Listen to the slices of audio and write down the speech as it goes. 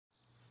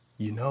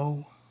You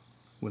know,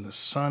 when the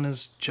sun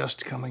is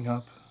just coming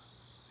up,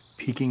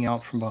 peeking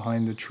out from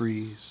behind the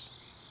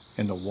trees,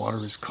 and the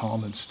water is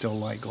calm and still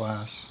like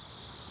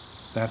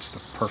glass, that's the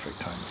perfect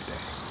time of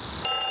day.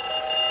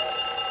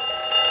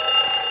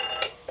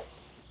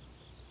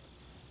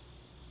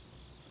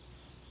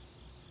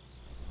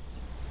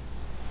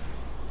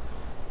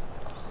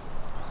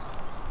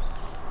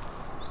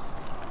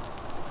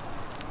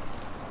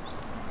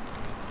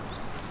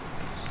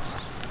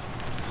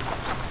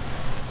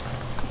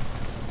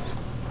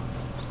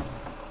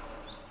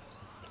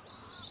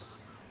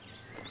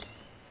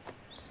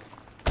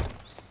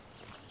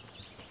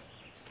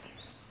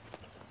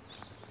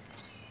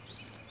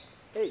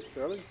 Hey,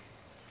 Sterling.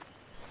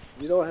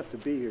 You don't have to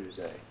be here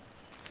today.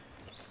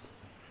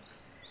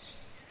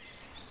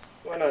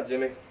 Why not,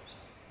 Jimmy?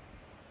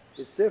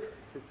 It's different.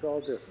 It's all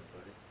different,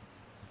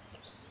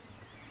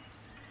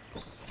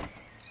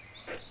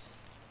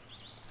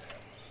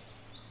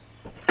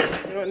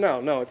 buddy. You know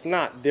what? No, it's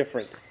not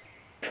different.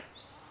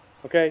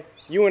 Okay?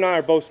 You and I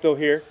are both still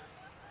here.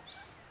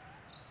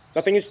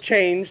 Nothing has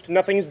changed.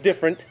 Nothing is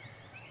different.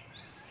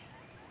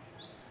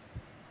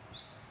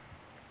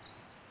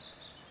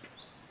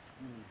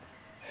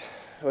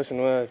 Listen,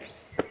 what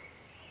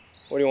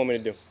do you want me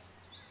to do?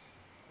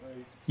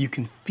 You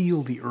can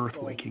feel the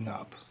earth waking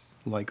up,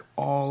 like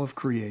all of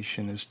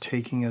creation is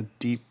taking a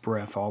deep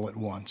breath all at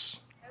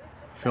once,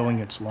 filling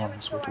its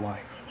lungs with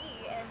life.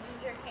 And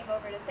Ginger came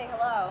over to say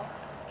hello,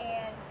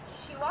 and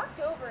she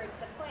walked over to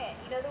the plant,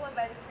 you know, the one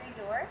by the screen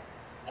door?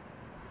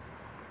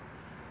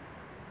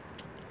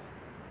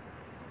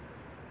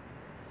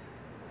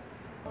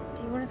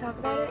 Do you want to talk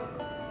about it?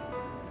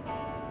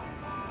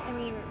 I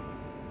mean,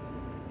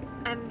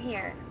 I'm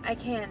here. I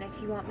can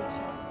if you want me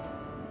to.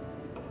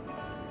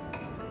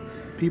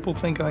 People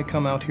think I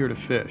come out here to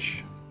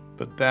fish,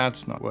 but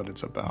that's not what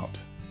it's about.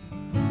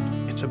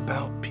 It's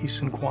about peace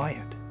and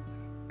quiet,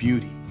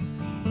 beauty,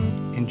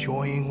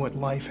 enjoying what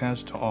life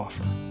has to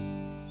offer.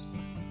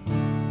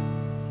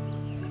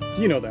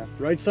 You know that,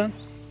 right, son?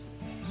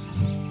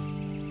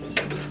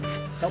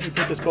 Help me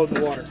put this boat in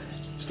the water.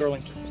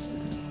 Sterling.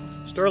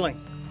 Sterling,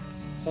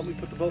 help me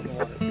put the boat in the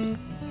water.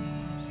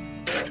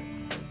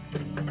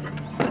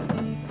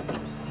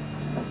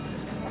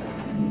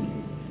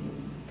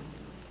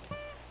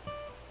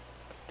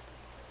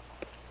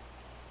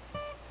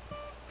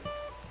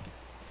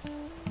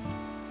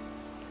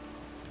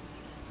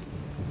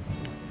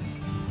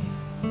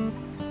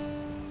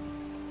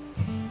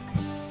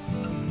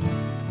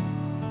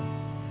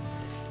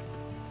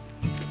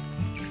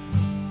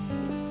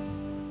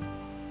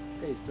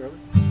 Hey, Sterling.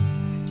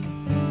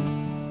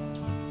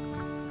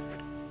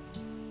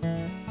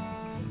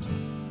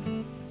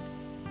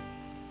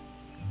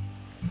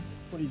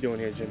 What are you doing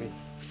here, Jimmy?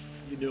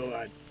 You know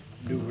I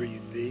knew where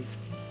you'd be.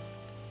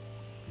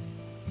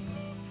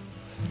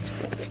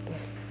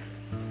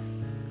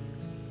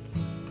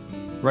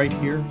 Right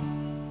here,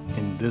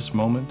 in this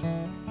moment,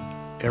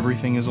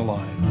 everything is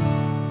alive.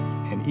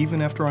 And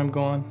even after I'm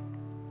gone,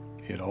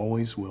 it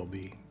always will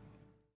be.